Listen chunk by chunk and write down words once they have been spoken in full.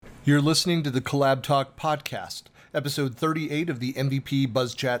You're listening to the Collab Talk podcast, episode 38 of the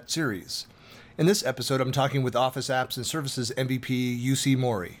MVPbuzzChat series. In this episode, I'm talking with Office Apps and Services MVP Jussi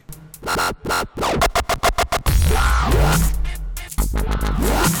Mori.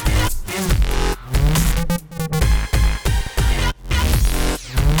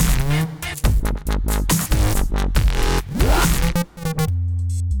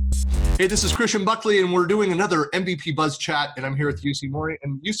 Hey, this is Christian Buckley, and we're doing another MVP Buzz Chat, and I'm here with Jussi Mori.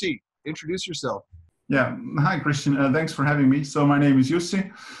 And Jussi, introduce yourself. Yeah, hi Christian. Thanks for having me. So my name is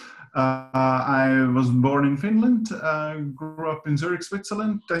Jussi. I was born in Finland, grew up in Zurich,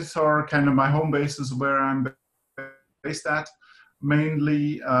 Switzerland. These are kind of my home bases where I'm based at,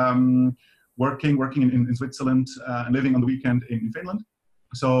 mainly working in Switzerland and living on the weekend in Finland.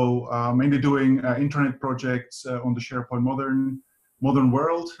 So mainly doing internet projects on the SharePoint modern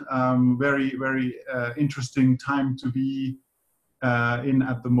world. Very interesting time to be in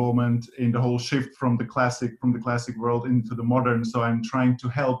at the moment in the whole shift from the classic world into the modern. So I'm trying to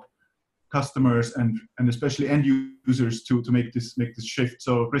help customers and especially end users to make this shift.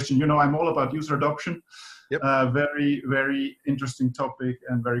 So Christian, you know, I'm all about user adoption. Yep. Very interesting topic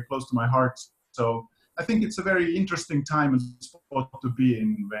and very close to my heart. So I think it's a very interesting time and spot to be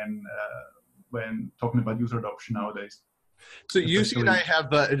in when talking about user adoption nowadays. So Jussi and I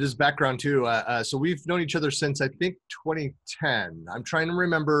have his background too. So we've known each other since I think 2010. I'm trying to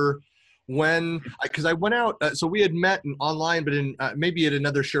remember when, because I went out. So we had met online, but in maybe at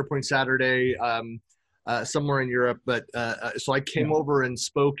another SharePoint Saturday somewhere in Europe. But so I came over and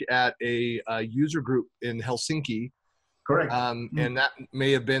spoke at a user group in Helsinki. Correct. And that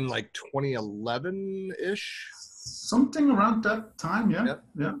may have been like 2011-ish. Something around that time. Yeah. Yep.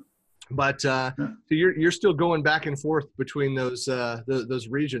 Yeah. But so you're still going back and forth between those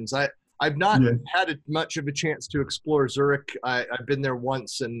regions. I've not had much of a chance to explore Zurich. I've been there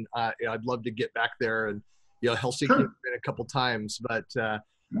once, and I'd love to get back there. And Helsinki has been a couple times, but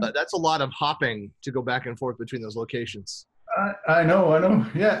that's a lot of hopping to go back and forth between those locations. I know.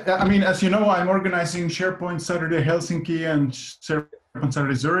 Yeah, I mean, as you know, I'm organizing SharePoint Saturday Helsinki and SharePoint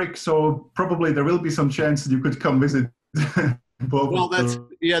Saturday Zurich, so probably there will be some chance that you could come visit. Well, that's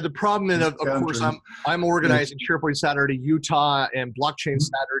the problem. And of course, I'm organizing SharePoint Saturday Utah and Blockchain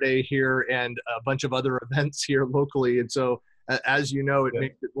Saturday here, and a bunch of other events here locally. And so, as you know, it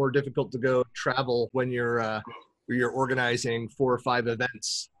makes it more difficult to go travel when you're organizing 4 or 5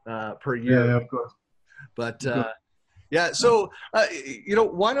 events per year. Yeah, of course. But so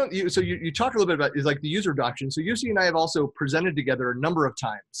why don't you? So you talk a little bit about is like the user adoption. So Jussi and I have also presented together a number of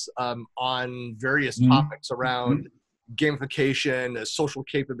times on various topics around gamification, social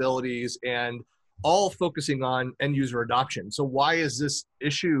capabilities, and all focusing on end user adoption. So why is this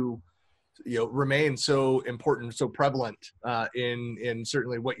issue, remain so important, so prevalent in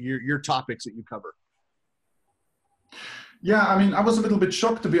certainly what your topics that you cover? Yeah, I mean, I was a little bit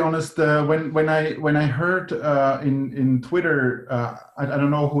shocked, to be honest, when I heard in Twitter, I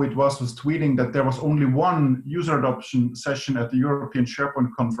don't know who it was tweeting that there was only one user adoption session at the European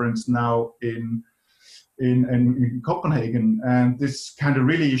SharePoint conference now in Copenhagen, and this kind of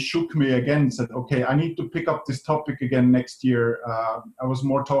really shook me again. Said, okay, I need to pick up this topic again next year. I was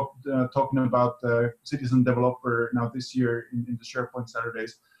more talking about citizen developer now this year in the SharePoint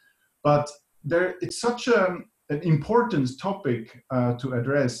Saturdays, but it's such an important topic to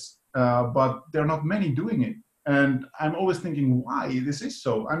address, but there are not many doing it. And I'm always thinking why this is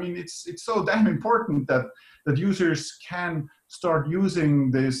so. I mean, it's so damn important that users can start using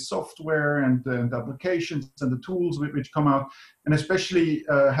this software and the applications and the tools which come out, and especially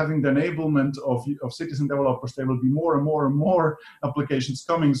having the enablement of citizen developers. There will be more and more applications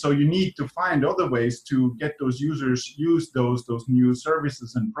coming. So you need to find other ways to get those users use those new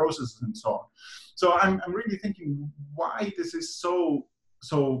services and processes and so on. So I'm really thinking why this is so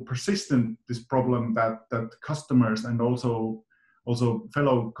persistent, this problem that customers and also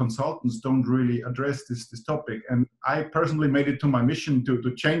fellow consultants don't really address this topic. And I personally made it to my mission to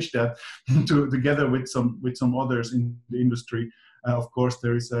change that together with some others in the industry. Of course,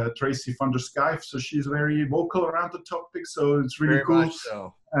 there is Tracy van der Schijf, so she's very vocal around the topic, so it's really very cool. Much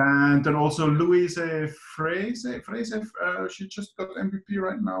so. And then also Louise Fraise, she just got MVP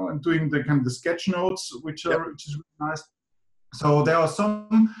right now and doing the kind of the sketch notes, which is really nice. So there are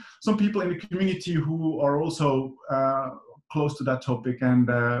some people in the community who are also close to that topic, and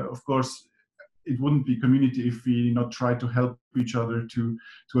of course, it wouldn't be community if we not try to help each other to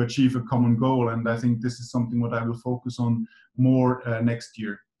achieve a common goal. And I think this is something what I will focus on more next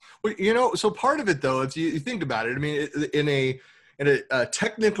year. Well, so part of it though, if you think about it, I mean, in a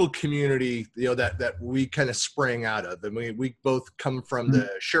technical community, that we kind of sprang out of. And we both come from the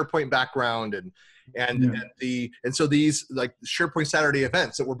SharePoint background, and so these like SharePoint Saturday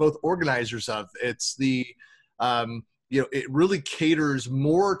events that we're both organizers of, it's it really caters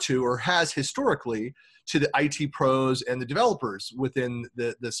more to, or has historically, to the IT pros and the developers within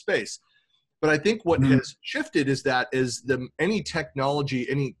the space. But I think what has shifted is any technology,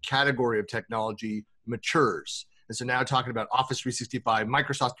 any category of technology matures. And so now talking about Office 365,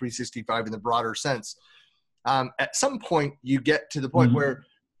 Microsoft 365 in the broader sense, at some point you get to the point where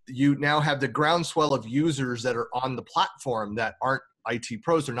you now have the groundswell of users that are on the platform that aren't IT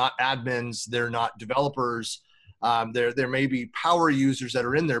pros. They're not admins. They're not developers. There may be power users that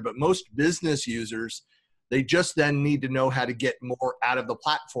are in there, but most business users, they just then need to know how to get more out of the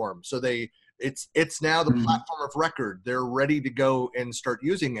platform. So it's now the platform of record. They're ready to go and start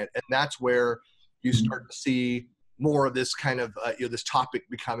using it. And that's where you start to see more of this kind of, this topic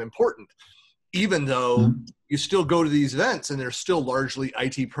become important, even though you still go to these events and they're still largely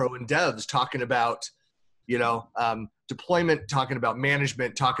IT pro and devs talking about, deployment, talking about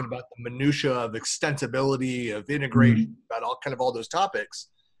management, talking about the minutia of extensibility, of integration, about all those topics.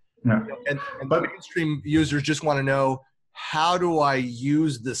 Yeah. But mainstream users just want to know, how do I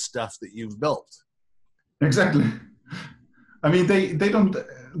use this stuff that you've built? Exactly. I mean, they don't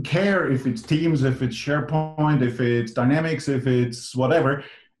care if it's Teams, if it's SharePoint, if it's Dynamics, if it's whatever.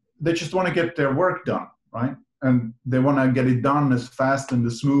 They just want to get their work done, right? And they want to get it done as fast and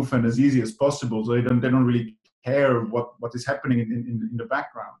as smooth and as easy as possible. So they don't really care what is happening in the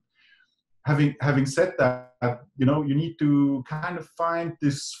background. Having said that, you need to kind of find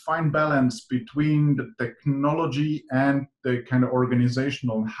this fine balance between the technology and the kind of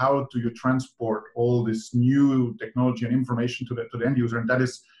organizational. How do you transport all this new technology and information to the end user? And that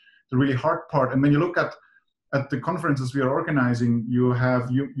is the really hard part. And when you look at the conferences we are organizing, you have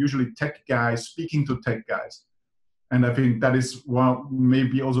usually tech guys speaking to tech guys. And I think that is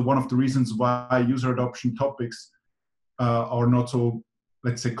maybe also one of the reasons why user adoption topics are not so,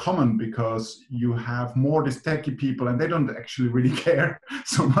 let's say, common, because you have more these techie people and they don't actually really care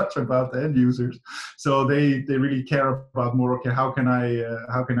so much about the end users. So they really care about more, okay, how can I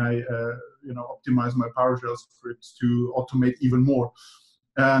optimize my PowerShell scripts to automate even more,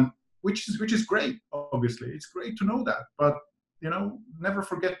 which is great. Obviously, it's great to know that, but never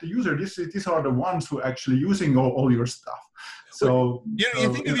forget the user. These are the ones who are actually using all your stuff. So you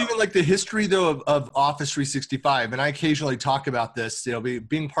think of even like the history though of Office 365, and I occasionally talk about this,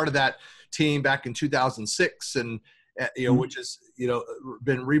 being part of that team back in 2006, and which has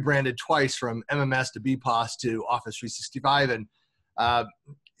been rebranded twice from MMS to BPOS to Office 365, and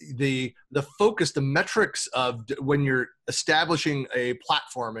the focus, the metrics of when you're establishing a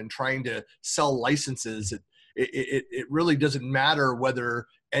platform and trying to sell licenses, it really doesn't matter whether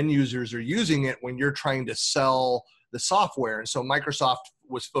end users are using it when you're trying to sell the software. And so Microsoft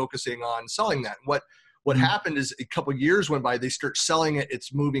was focusing on selling that. What happened is a couple of years went by, they start selling it,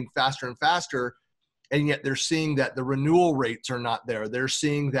 it's moving faster and faster, and yet they're seeing that the renewal rates are not there. They're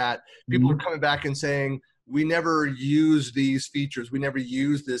seeing that people are coming back and saying, we never use these features, we never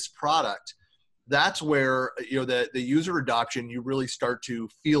use this product. That's where the user adoption, you really start to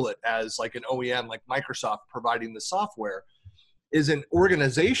feel it as like an OEM, like Microsoft providing the software. Is an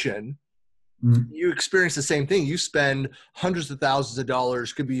organization, you experience the same thing. You spend hundreds of thousands of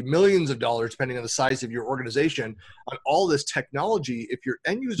dollars, could be millions of dollars, depending on the size of your organization, on all this technology. If your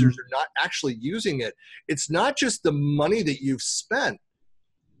end users are not actually using it, it's not just the money that you've spent.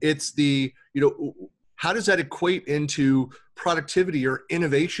 It's the, how does that equate into productivity or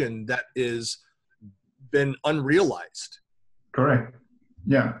innovation that is been unrealized? Correct.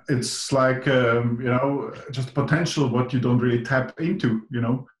 Yeah, it's like just potential what you don't really tap into.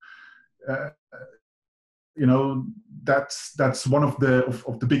 That's one of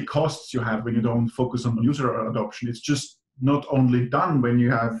the big costs you have when you don't focus on user adoption. It's just not only done when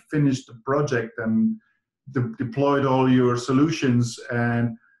you have finished the project and deployed all your solutions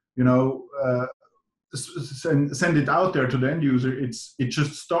and send it out there to the end user. It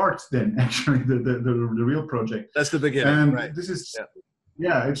just starts then, actually, the real project. That's the beginning. And right. This is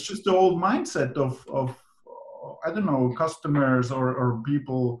it's just the old mindset of I don't know, customers or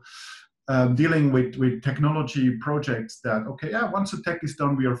people dealing with technology projects that, okay, once the tech is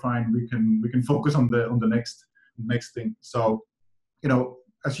done, we are fine. We can focus on the next thing. So,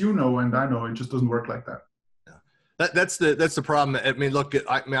 as you know, and I know, it just doesn't work like that. That's the problem. I mean, look,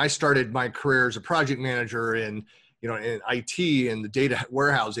 I started my career as a project manager in IT and the data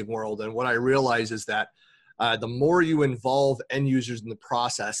warehousing world, and what I realized is that The more you involve end users in the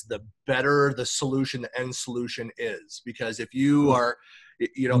process, the better the solution, the end solution is. Because if you are,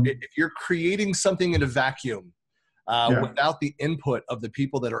 if you're creating something in a vacuum without the input of the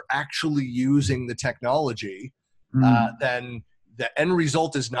people that are actually using the technology, then the end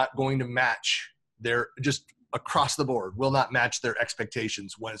result is not going to match their, just across the board, will not match their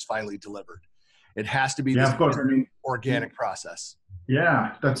expectations when it's finally delivered. It has to be this organic process.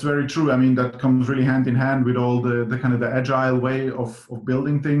 Yeah, that's very true. I mean, that comes really hand in hand with all the kind of the agile way of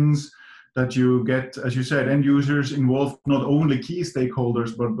building things, that you get, as you said, end users involved, not only key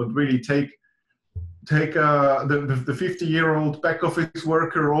stakeholders, but really take the 50-year-old back office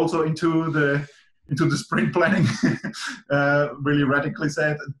worker also into the sprint planning, really radically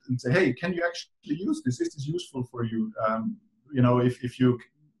said, and say, hey, can you actually use this? Is this useful for you? If you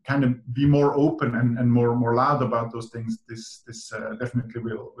kind of be more open and more loud about those things, this definitely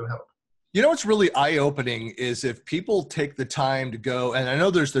will help. You know what's really eye-opening is if people take the time to go, and I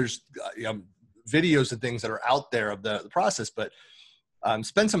know there's videos and things that are out there of the process, but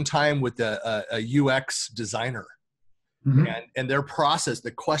spend some time with a UX designer and their process,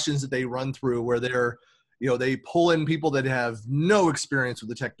 the questions that they run through, where they pull in people that have no experience with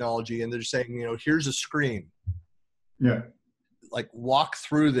the technology, and they're saying, here's a screen. Yeah. Like, walk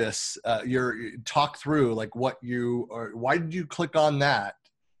through this, talk through like why did you click on that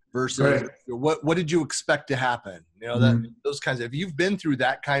versus what did you expect to happen? Those kinds of, if you've been through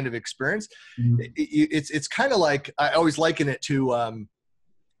that kind of experience, it's kind of like, I always liken it to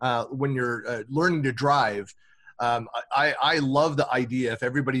when you're learning to drive. I love the idea, if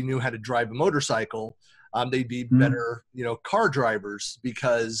everybody knew how to drive a motorcycle, they'd be better, car drivers,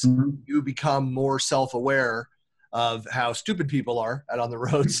 because you become more self-aware of how stupid people are out on the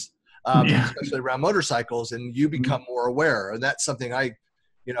roads, especially around motorcycles, and you become more aware. And that's something I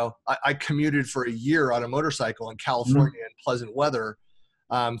commuted for a year on a motorcycle in California in pleasant weather.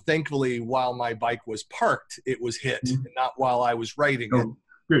 Thankfully, while my bike was parked, it was hit, and not while I was riding it.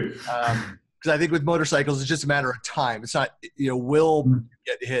 Good. Because I think with motorcycles, it's just a matter of time. It's not, will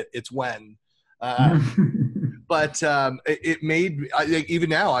get hit, it's when. But it made, even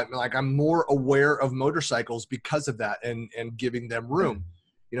now, I'm more aware of motorcycles because of that, and giving them room.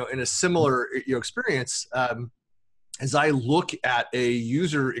 In a similar experience, as I look at a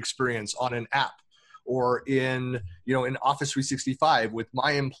user experience on an app, or in Office 365 with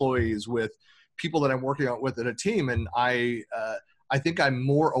my employees, with people that I'm working on with in a team, and I think I'm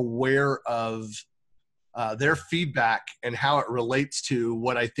more aware of their feedback and how it relates to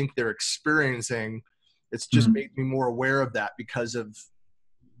what I think they're experiencing. It's just made me more aware of that because of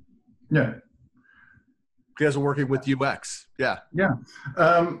working with UX. Yeah.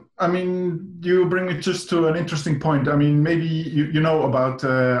 I mean, you bring me just to an interesting point. I mean, maybe you know about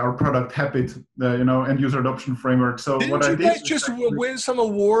our product Habit, end user adoption framework. So Didn't you guys just win some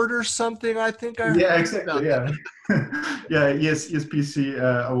award or something? I think I heard exactly. Yeah.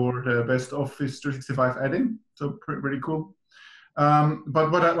 ESPC award, best Office 365 add-in. So pretty cool.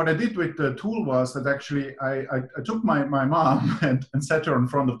 But what I did with the tool was that actually I took my mom and sat her in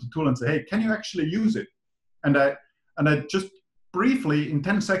front of the tool and said, hey, can you actually use it? And I just briefly, in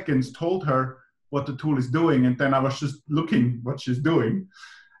 10 seconds, told her what the tool is doing, and then I was just looking what she's doing.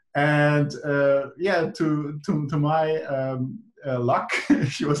 And to my luck,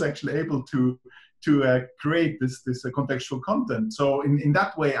 she was actually able to create this contextual content. So in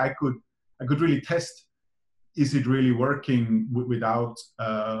that way, I could really test, is it really working without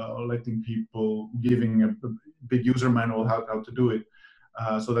letting people giving a big user manual how to do it.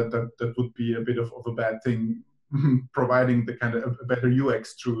 So that would be a bit of a bad thing, providing the kind of a better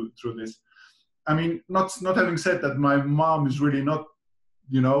UX through this. I mean, not having said that, my mom is really not,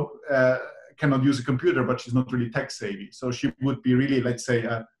 cannot use a computer, but she's not really tech savvy. So she would be really, let's say,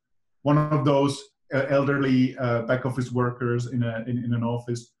 one of those elderly back office workers in an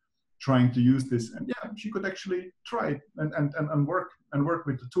office trying to use this, and she could actually try it and work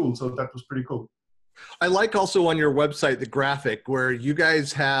with the tool. So that was pretty cool. I like also on your website the graphic where you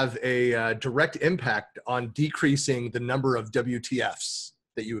guys have a direct impact on decreasing the number of WTFs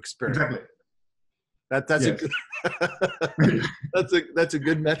that you experience. Exactly. That's a that's a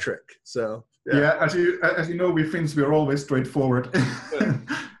good metric. So as you know, we Finns, we're always straightforward.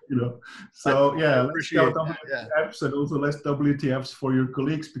 So let's go WTFs and also less WTFs for your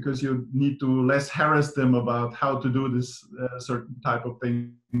colleagues, because you need to less harass them about how to do this certain type of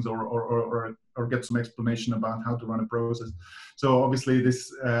things, or get some explanation about how to run a process. So obviously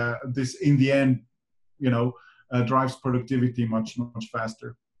this in the end, drives productivity much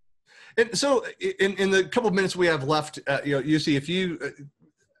faster. And so in the couple of minutes we have left, Jussi, if you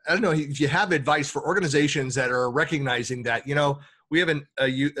I don't know if you have advice for organizations that are recognizing that, we have an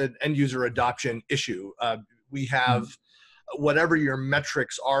end user adoption issue. We have whatever your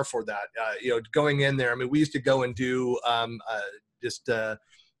metrics are for that, going in there. I mean, we used to go and do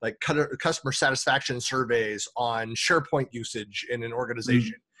like customer satisfaction surveys on SharePoint usage in an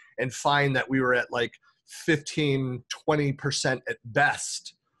organization and find that we were at like 15, 20% at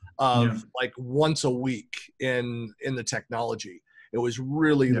best of like once a week in the technology. It was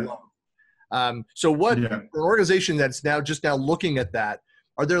really low. So what for an organization that's now looking at that,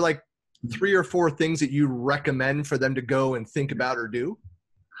 are there like 3 or 4 things that you recommend for them to go and think about or do?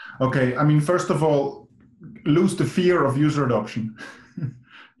 Okay. I mean, first of all, lose the fear of user adoption.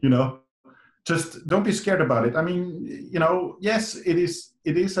 Just don't be scared about it. I mean, yes, it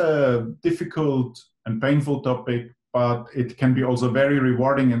is a difficult and painful topic, but it can be also very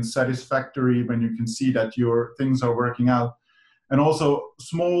rewarding and satisfactory when you can see that your things are working out. And also,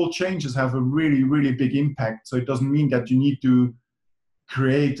 small changes have a really, really big impact. So it doesn't mean that you need to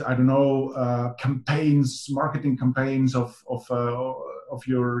create, campaigns, marketing campaigns of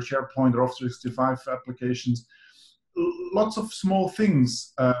your SharePoint or Office 365 applications. Lots of small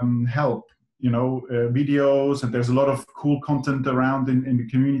things help. Videos, and there's a lot of cool content around in the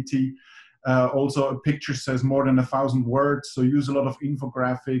community. Also, a picture says more than 1,000 words, so use a lot of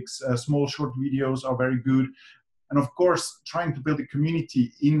infographics. Small short videos are very good. And of course, trying to build a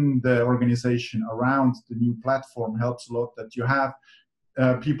community in the organization around the new platform helps a lot. That you have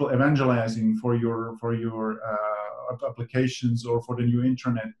people evangelizing for your applications or for the new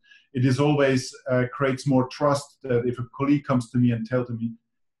intranet. It is always creates more trust that if a colleague comes to me and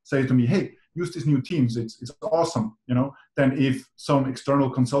say to me, hey, use these new Teams, it's awesome, Then if some external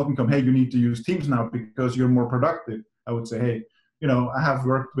consultant come, hey, you need to use Teams now because you're more productive, I would say, hey, I have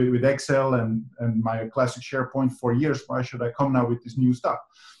worked with Excel and my classic SharePoint for years. Why should I come now with this new stuff?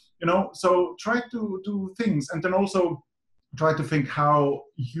 So try to do things, and then also try to think how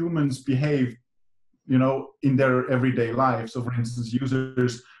humans behave, in their everyday life. So for instance,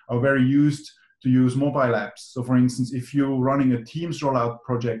 users are very used to use mobile apps. So for instance, if you're running a Teams rollout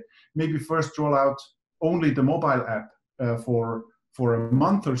project, maybe first roll out only the mobile app for a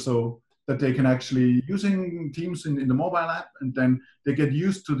month or so, that they can actually using Teams in the mobile app, and then they get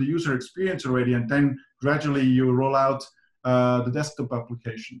used to the user experience already, and then gradually you roll out the desktop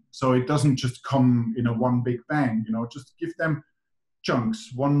application. So it doesn't just come in a one big bang, just give them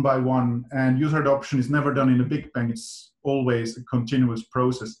chunks one by one, and user adoption is never done in a big bang. It's always a continuous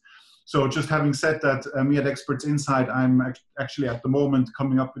process. So just having said that, me at Experts Insight, I'm actually at the moment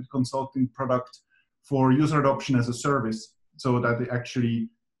coming up with a consulting product for user adoption as a service, so that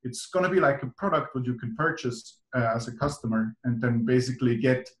it's going to be like a product that you can purchase as a customer, and then basically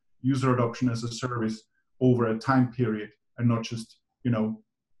get user adoption as a service over a time period, and not just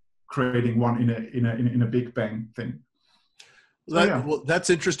creating one in a big bang thing. Well, that's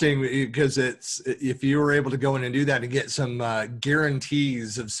interesting, because if you were able to go in and do that and get some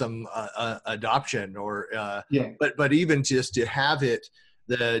guarantees of some adoption, or but even just to have it,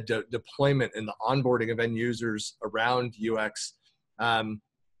 the deployment and the onboarding of end users around UX,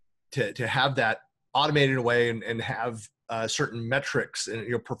 to have that automated away and have certain metrics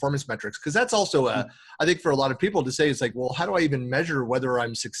and performance metrics, because that's also I think for a lot of people to say, it's like, well, how do I even measure whether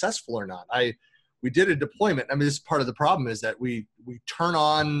I'm successful or not? We did a deployment. I mean, this is part of the problem, is that we turn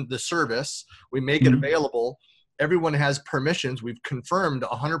on the service, we make it available, everyone has permissions, we've confirmed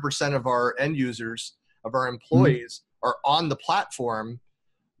 100% of our end users, of our employees are on the platform.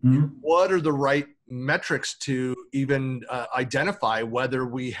 What are the right metrics to even identify whether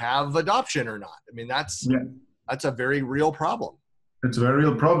we have adoption or not? I mean, that's a very real problem. It's a very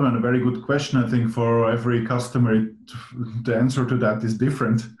real problem, and a very good question. I think for every customer, the answer to that is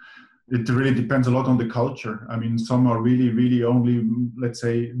different. It really depends a lot on the culture. I mean, some are really, really only, let's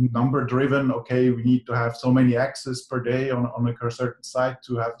say, number driven. Okay, we need to have so many access per day on a certain site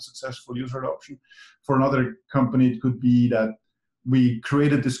to have a successful user adoption. For another company, it could be that we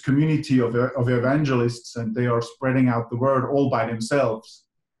created this community of evangelists, and they are spreading out the word all by themselves.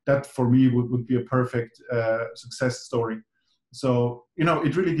 That for me would be a perfect success story. So,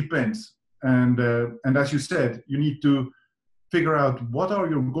 it really depends. And as you said, you need to figure out what are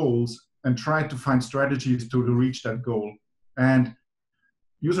your goals and try to find strategies to reach that goal. And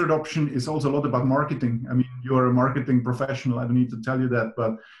user adoption is also a lot about marketing. I mean, you're a marketing professional. I don't need to tell you that,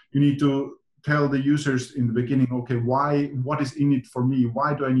 but you need to tell the users in the beginning, okay, what is in it for me?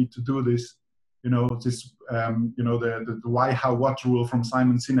 Why do I need to do this? The why, how, what rule from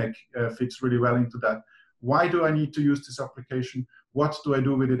Simon Sinek fits really well into that. Why do I need to use this application? What do I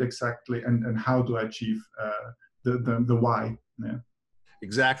do with it exactly? And how do I achieve the why? Yeah.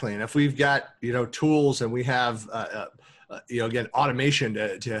 Exactly. And if we've got, tools and we have, again, automation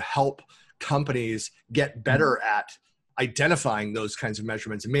to help companies get better at identifying those kinds of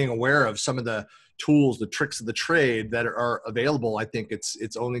measurements and being aware of some of the tools, the tricks of the trade that are available, I think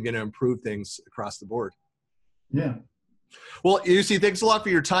it's only going to improve things across the board. Yeah. Well, Jussi, thanks a lot for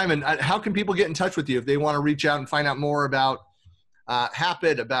your time. And how can people get in touch with you if they want to reach out and find out more about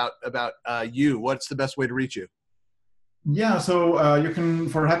Happit, about you? What's the best way to reach you? Yeah, so you can,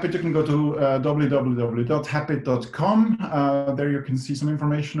 for Happit, you can go to www.happit.com. There you can see some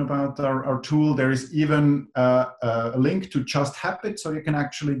information about our tool. There is even a link to just Happit, so you can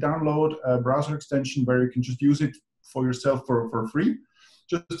actually download a browser extension where you can just use it for yourself for free,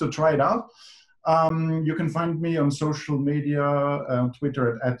 just to try it out. You can find me on social media,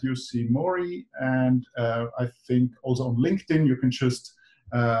 Twitter at Jussi Mori, and I think also on LinkedIn. You can just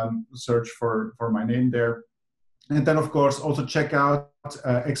search for my name there. And then, of course, also check out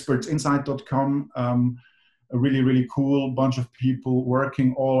expertsinsight.com, a really, really cool bunch of people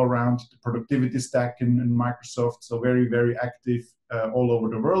working all around the productivity stack in Microsoft. So very, very active all over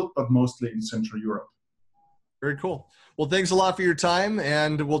the world, but mostly in Central Europe. Very cool. Well, thanks a lot for your time,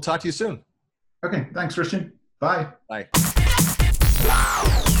 and we'll talk to you soon. Okay, thanks, Christian. Bye. Bye.